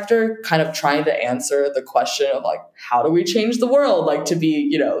public sector, kind of trying to answer the question of, like, how do we change the world? Like, to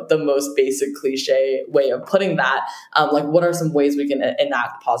be, the most basic cliche way of putting that, like, what are some ways we can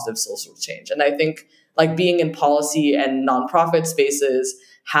enact positive social change? And I think, like, being in policy and nonprofit spaces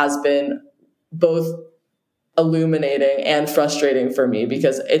has been both illuminating and frustrating for me,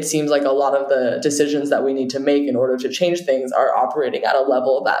 because it seems like a lot of the decisions that we need to make in order to change things are operating at a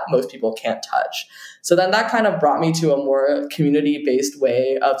level that most people can't touch. So then that kind of brought me to a more community-based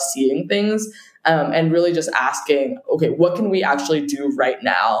way of seeing things, and really just asking, okay, what can we actually do right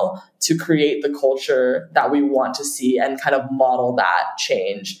now to create the culture that we want to see and kind of model that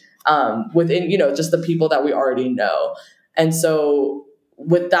change within, just the people that we already know. And so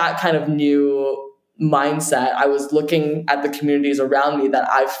with that kind of new mindset, I was looking at the communities around me that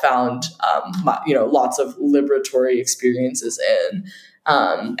I've found, lots of liberatory experiences in,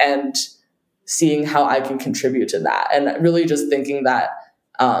 and seeing how I can contribute to that. And really just thinking that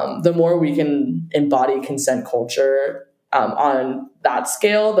the more we can embody consent culture on that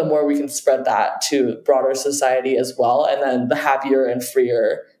scale, the more we can spread that to broader society as well. And then the happier and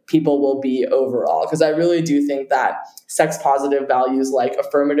freer people will be overall. Because I really do think that sex positive values like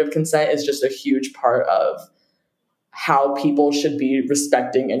affirmative consent is just a huge part of how people should be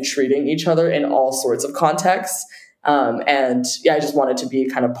respecting and treating each other in all sorts of contexts. I just wanted to be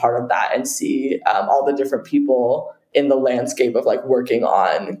kind of part of that and see all the different people in the landscape of, like, working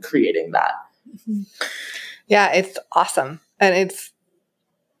on creating that. Yeah, it's awesome. And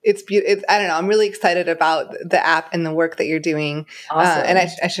it's beautiful. I don't know. I'm really excited about the app and the work that you're doing. Awesome. And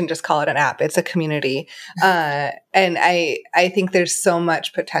I shouldn't just call it an app. It's a community. And I think there's so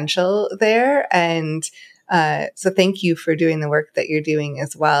much potential there. And so thank you for doing the work that you're doing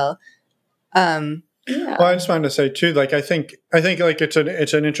as well. Yeah. Well, I just wanted to say too, like, I think like it's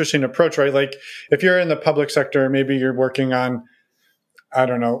an interesting approach, right? Like, if you're in the public sector, maybe you're working on, I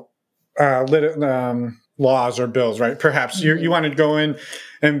don't know, laws or bills, right? Perhaps you want to go in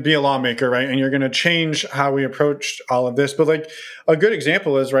and be a lawmaker, right? And you're going to change how we approach all of this. But, like, a good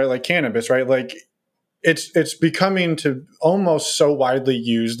example is, right, like cannabis, right? Like, it's becoming to almost so widely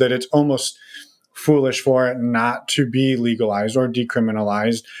used that it's almost foolish for it not to be legalized or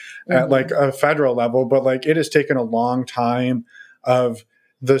decriminalized at, like, a federal level. But, like, it has taken a long time of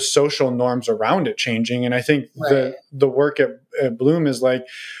the social norms around it changing. And I think the work at Bloom is like,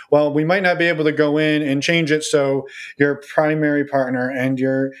 well, we might not be able to go in and change it so your primary partner and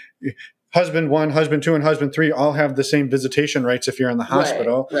your husband 1, husband 2, and husband 3 all have the same visitation rights if you're in the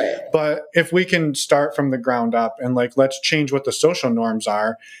hospital. Right. But if we can start from the ground up and like, let's change what the social norms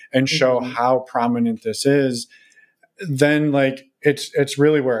are and show how prominent this is, then like it's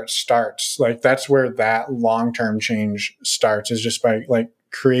really where it starts. Like that's where that long-term change starts, is just by like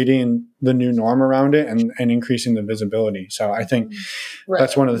creating the new norm around it and increasing the visibility. So I think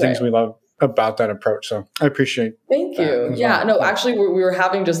that's one of the things we love about that approach. So I appreciate Thank you. Yeah, no, actually we were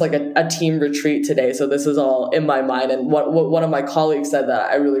having just like a team retreat today. So this is all in my mind. And what one of my colleagues said that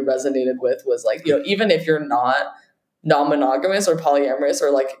I really resonated with was like, you know, even if you're not non-monogamous or polyamorous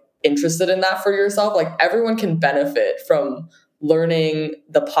or like interested in that for yourself, like everyone can benefit from learning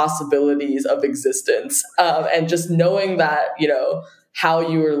the possibilities of existence, and just knowing that, you know, how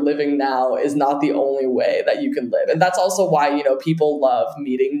you are living now is not the only way that you can live. And that's also why, you know, people love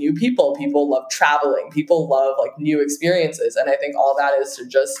meeting new people. People love traveling. People love like new experiences. And I think all that is to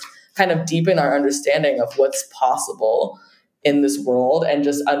just kind of deepen our understanding of what's possible in this world and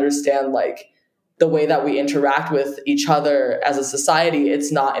just understand like the way that we interact with each other as a society.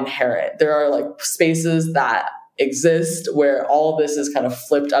 It's not inherent. There are like spaces that exist where all this is kind of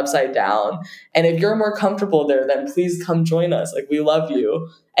flipped upside down. And if you're more comfortable there, then please come join us. Like we love you.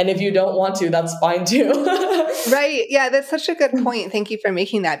 And if you don't want to, that's fine too. Right. Yeah, that's such a good point. Thank you for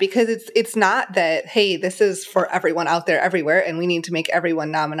making that, because it's not that, hey, this is for everyone out there everywhere and we need to make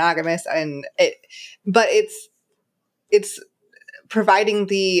everyone non-monogamous, but it's providing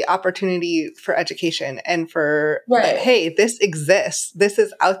the opportunity for education and for that, hey, this exists. This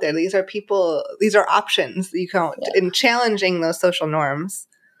is out there. These are people, these are options you can in challenging those social norms.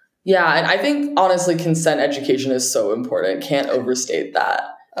 Yeah. And I think honestly, consent education is so important. Can't overstate that.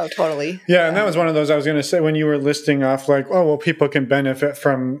 Oh, totally. Yeah. And that was one of those I was going to say when you were listing off like, oh, well, people can benefit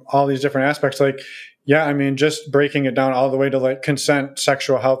from all these different aspects. Like, yeah, I mean, just breaking it down all the way to like consent,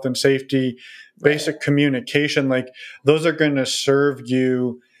 sexual health and safety, basic communication, like those are going to serve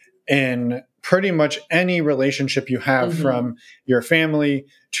you in pretty much any relationship you have, from your family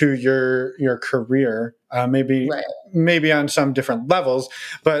to your career, maybe on some different levels,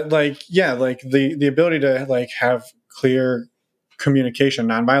 but like, yeah, like the ability to like have clear communication,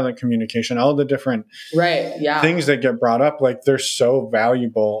 nonviolent communication, all the different things that get brought up, like they're so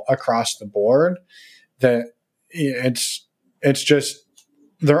valuable across the board that it's just,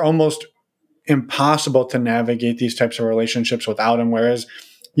 they're almost impossible to navigate these types of relationships without them. Whereas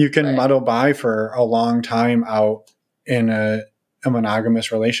you can muddle by for a long time out in a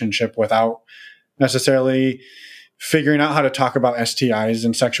monogamous relationship without necessarily figuring out how to talk about STIs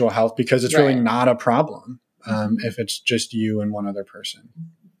and sexual health, because it's really not a problem if it's just you and one other person.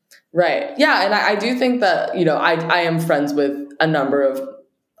 Right. Yeah. And I do think that, you know, I am friends with a number of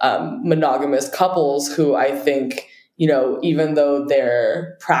monogamous couples who I think, you know, even though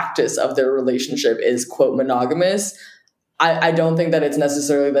their practice of their relationship is quote monogamous, I don't think that it's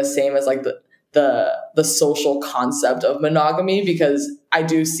necessarily the same as like the social concept of monogamy, because I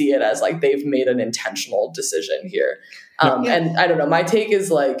do see it as like they've made an intentional decision here. And I don't know, my take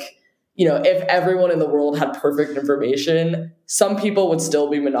is like, you know, if everyone in the world had perfect information, some people would still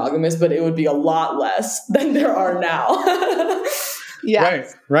be monogamous, but it would be a lot less than there are now. Yeah.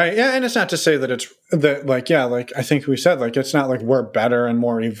 Right. Yeah. And it's not to say that it's that like, yeah, like I think we said, like, it's not like we're better and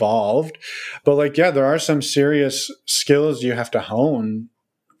more evolved, but like, yeah, there are some serious skills you have to hone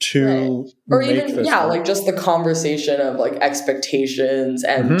to or even like just the conversation of like expectations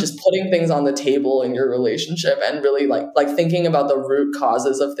and just putting things on the table in your relationship and really like thinking about the root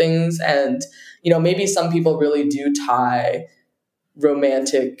causes of things. And, you know, maybe some people really do tie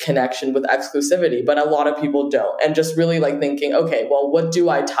romantic connection with exclusivity, but a lot of people don't. And just really like thinking, okay, well, what do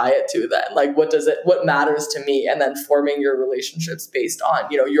I tie it to then? Like, what matters to me? And then forming your relationships based on,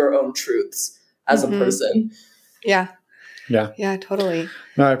 you know, your own truths as a person. Yeah, totally.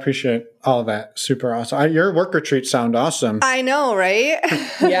 No, I appreciate all of that. Super awesome. Your work retreats sound awesome. I know, right?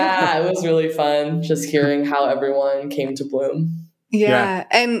 Yeah, it was really fun just hearing how everyone came to Bloom. Yeah.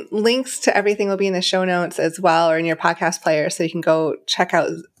 And links to everything will be in the show notes as well, or in your podcast player, so you can go check out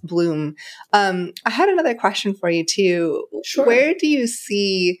Bloom. I had another question for you too. Sure. Where do you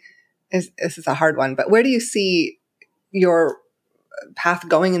see, this is a hard one, but where do you see your path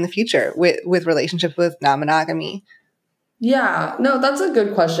going in the future with relationships with non-monogamy? Yeah, no, that's a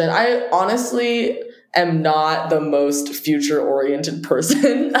good question. I honestly am not the most future-oriented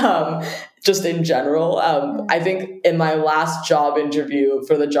person, just in general. I think in my last job interview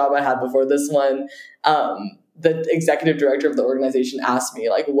for the job I had before this one, the executive director of the organization asked me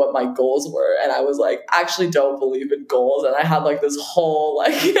like what my goals were, and I was like, I actually don't believe in goals, and I had like this whole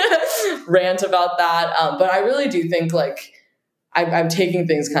like rant about that. But I really do think like I'm taking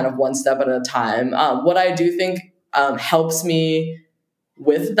things kind of one step at a time. What I do think helps me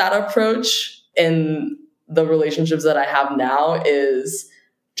with that approach in the relationships that I have now is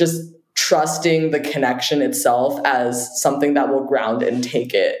just trusting the connection itself as something that will ground and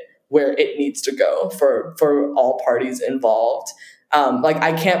take it where it needs to go for all parties involved. Like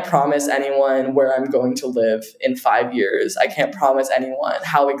I can't promise anyone where I'm going to live in 5 years. I can't promise anyone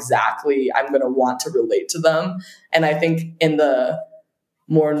how exactly I'm going to want to relate to them. And I think in the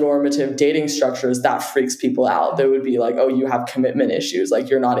more normative dating structures, that freaks people out. They would be like, oh, you have commitment issues. Like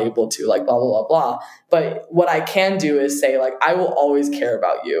you're not able to like blah, blah, blah, blah. But what I can do is say like, I will always care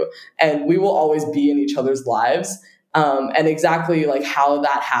about you and we will always be in each other's lives. And exactly like how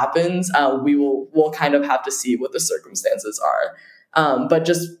that happens, we'll kind of have to see what the circumstances are. But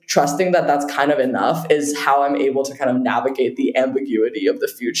just trusting that that's kind of enough is how I'm able to kind of navigate the ambiguity of the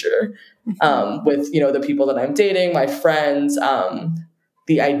future with, the people that I'm dating, my friends,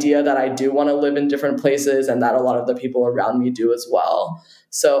 the idea that I do want to live in different places and that a lot of the people around me do as well.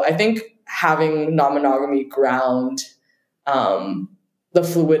 So I think having non-monogamy ground the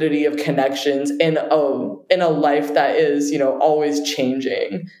fluidity of connections in a life that is, always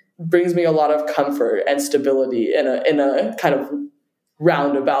changing brings me a lot of comfort and stability in a kind of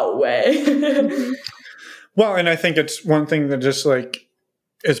roundabout way. Well, and I think it's one thing that just like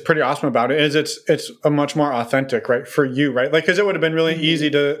is pretty awesome about it is it's a much more authentic, right, for you, right? Like, because it would have been really easy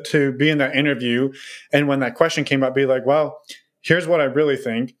to be in that interview, and when that question came up, be like, well, here's what I really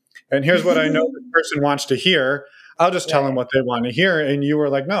think, and here's what I know the person wants to hear. I'll just tell them what they want to hear. And you were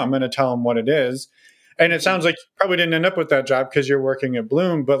like, no, I'm going to tell them what it is. And it sounds like you probably didn't end up with that job because you're working at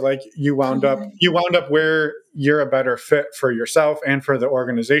Bloom, but like you wound up where you're a better fit for yourself and for the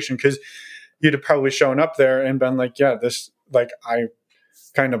organization, because you'd have probably shown up there and been like, yeah, this, like, I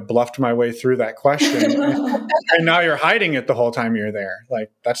kind of bluffed my way through that question. And now you're hiding it the whole time you're there.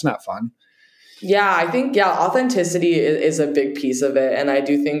 Like, that's not fun. Yeah, I think, authenticity is a big piece of it. And I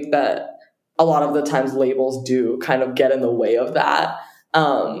do think that a lot of the times labels do kind of get in the way of that.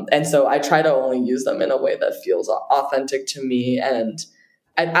 And so I try to only use them in a way that feels authentic to me. And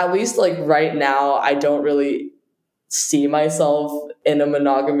at least like right now, I don't really see myself in a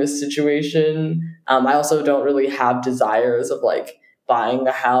monogamous situation. I also don't really have desires of like buying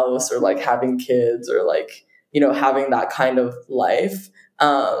a house or like having kids or like, having that kind of life.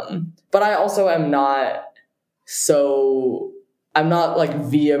 But I also am not I'm not like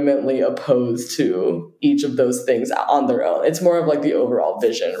vehemently opposed to each of those things on their own. It's more of like the overall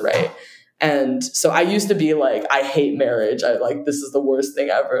vision, right? And so I used to be like, I hate marriage. I like, this is the worst thing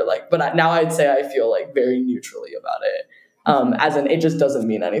ever. Like, but now I'd say I feel like very neutrally about it. As in, it just doesn't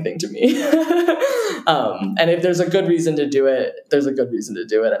mean anything to me. And if there's a good reason to do it, there's a good reason to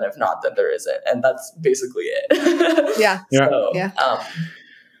do it. And if not, then there isn't. And that's basically it. Yeah. So,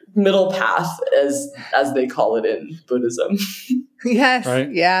 middle path, as they call it in Buddhism. Yes. Right?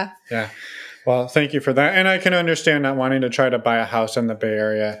 Yeah. Yeah. Well, thank you for that. And I can understand not wanting to try to buy a house in the Bay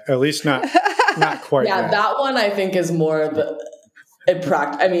Area, at least not quite yet. That one I think is more of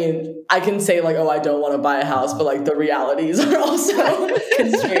I mean, I can say like, oh, I don't want to buy a house, but like the realities are also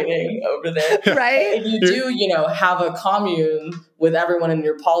constraining over there. Right. If you do, have a commune with everyone in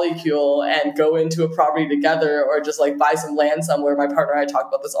your polycule and go into a property together, or just like buy some land somewhere. My partner and I talk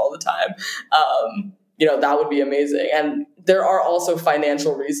about this all the time. That would be amazing. And there are also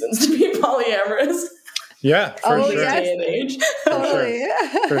financial reasons to be polyamorous. Yeah, for sure. Yes. Day and age. Totally.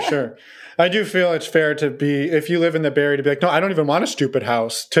 For sure. I do feel it's fair to be, if you live in the Bay Area, to be like, no, I don't even want a stupid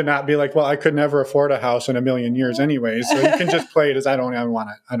house, to not be like, well, I could never afford a house in a million years anyways. So you can just play it as I don't even want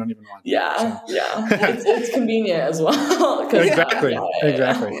it. Yeah. So. Yeah. It's convenient as well. Exactly.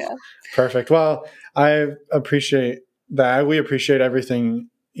 Yeah. Perfect. Well, I appreciate that. We appreciate everything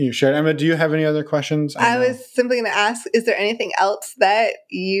you shared. Emma, do you have any other questions? I was simply going to ask, is there anything else that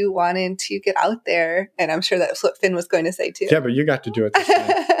you wanted to get out there? And I'm sure that's what Finn was going to say too. Yeah, but you got to do it this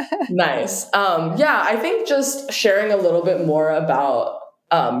time. Nice. I think just sharing a little bit more about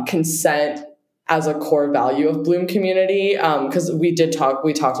consent as a core value of Bloom Community, because we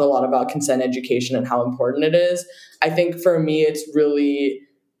talked a lot about consent education and how important it is. I think for me, it's really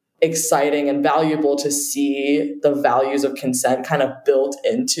exciting and valuable to see the values of consent kind of built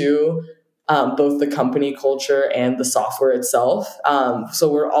into both the company culture and the software itself.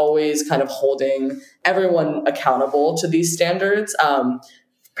 So we're always kind of holding everyone accountable to these standards.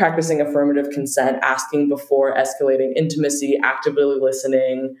 Practicing affirmative consent, asking before escalating intimacy, actively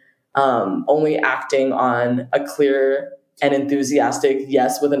listening, only acting on a clear and enthusiastic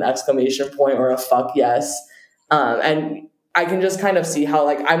yes with an exclamation point or a fuck yes. And I can just kind of see how,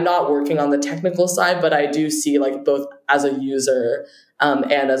 like, I'm not working on the technical side, but I do see, like, both as a user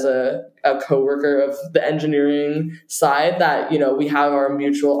and as a coworker of the engineering side that, you know, we have our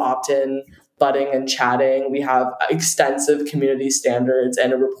mutual opt-in butting and chatting. We have extensive community standards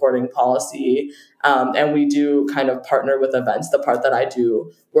and a reporting policy. And we do kind of partner with events. The part that I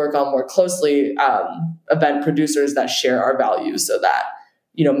do work on more closely, event producers that share our values so that,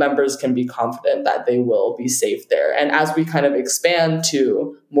 you know, members can be confident that they will be safe there. And as we kind of expand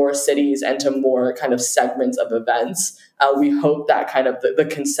to more cities and to more kind of segments of events, we hope that kind of the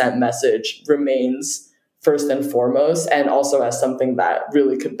consent message remains first and foremost, and also as something that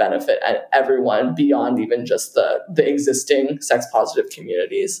really could benefit everyone beyond even just the existing sex positive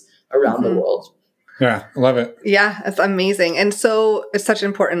communities around the world. Yeah, love it. Yeah, it's amazing. And so it's such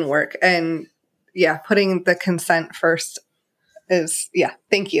important work. And yeah, putting the consent first is,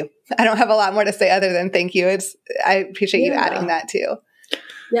 thank you. I don't have a lot more to say other than thank you. I appreciate you adding that too.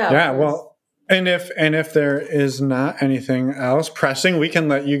 Yeah. Well, and if there is not anything else pressing, we can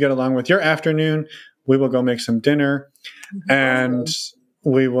let you get along with your afternoon. We will go make some dinner, and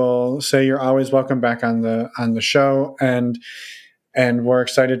we will say you're always welcome back on the show. And we're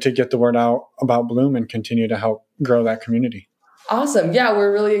excited to get the word out about Bloom and continue to help grow that community. Awesome. Yeah,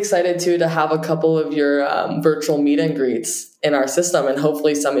 we're really excited too to have a couple of your virtual meet and greets in our system, and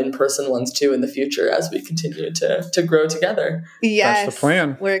hopefully some in-person ones too in the future as we continue to grow together. Yes. That's the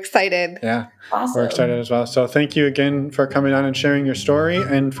plan. We're excited. Yeah. Awesome. We're excited as well. So thank you again for coming on and sharing your story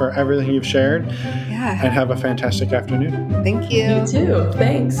and for everything you've shared. Yeah. And have a fantastic afternoon. Thank you. You too.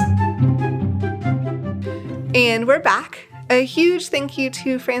 Thanks. And we're back. A huge thank you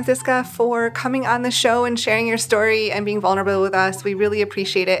to Franziska for coming on the show and sharing your story and being vulnerable with us. We really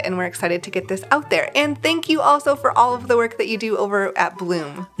appreciate it, and we're excited to get this out there. And thank you also for all of the work that you do over at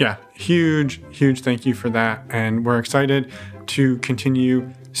Bloom. Yeah, huge thank you for that. And we're excited to continue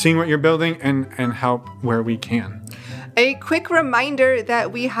seeing what you're building and help where we can. A quick reminder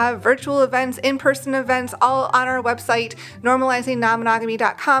that we have virtual events, in-person events, all on our website,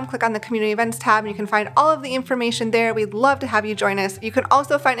 normalizingnonmonogamy.com. Click on the community events tab and you can find all of the information there. We'd love to have you join us. You can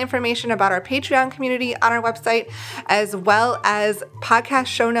also find information about our Patreon community on our website, as well as podcast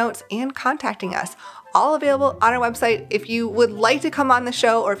show notes and contacting us. All available on our website. If you would like to come on the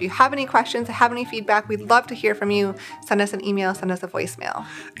show, or if you have any questions, have any feedback, we'd love to hear from you. Send us an email, send us a voicemail.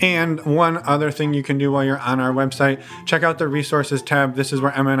 And one other thing you can do while you're on our website, check out the resources tab. This is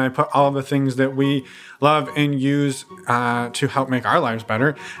where Emma and I put all of the things that we love and use to help make our lives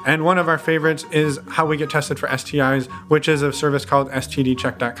better. And one of our favorites is how we get tested for STIs, which is a service called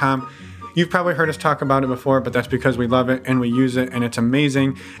stdcheck.com. You've probably heard us talk about it before, but that's because we love it and we use it, and it's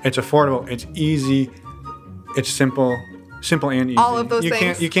amazing. It's affordable. It's easy. It's simple and easy. All of those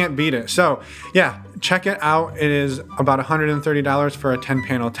things. You can't beat it. So yeah, check it out. It is about $130 for a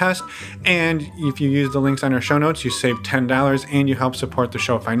 10-panel test. And if you use the links on our show notes, you save $10 and you help support the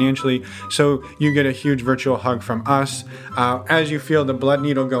show financially. So you get a huge virtual hug from us. As you feel the blood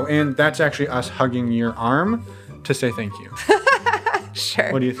needle go in, that's actually us hugging your arm to say thank you.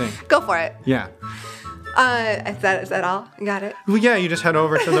 Sure. What do you think? Go for it. Yeah. Is that all? You got it? Well, yeah, you just head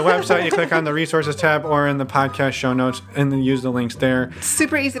over to the website, you click on the resources tab or in the podcast show notes, and then use the links there.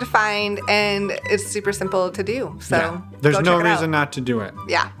 Super easy to find, and it's super simple to do. So yeah. There's go no check it reason out. not to do it.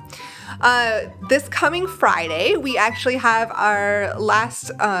 Yeah. This coming Friday, we actually have our last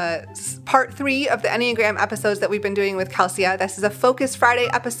part 3 of the Enneagram episodes that we've been doing with Kelsia. This is a Focus Friday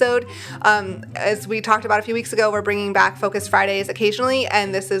episode. As we talked about a few weeks ago, we're bringing back Focus Fridays occasionally,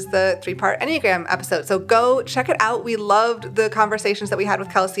 and this is the 3-part Enneagram episode. So go check it out. We loved the conversations that we had with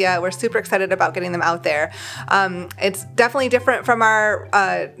Kelsia. We're super excited about getting them out there. It's definitely different from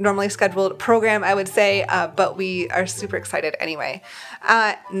our normally scheduled program, I would say, but we are super excited anyway.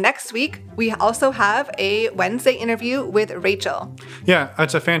 Next week, we also have a Wednesday interview with Rachel. Yeah,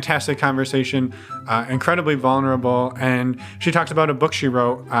 it's a fantastic conversation, incredibly vulnerable, and she talks about a book she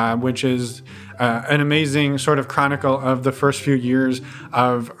wrote, which is an amazing sort of chronicle of the first few years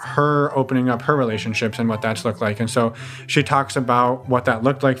of her opening up her relationships and what that's looked like. And so she talks about what that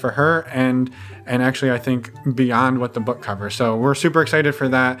looked like for her, and actually I think beyond what the book covers. So we're super excited for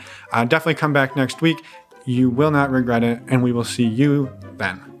that. Definitely come back next week. You will not regret it, and we will see you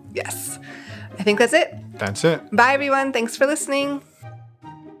then. Yes. I think that's it. That's it. Bye, everyone. Thanks for listening.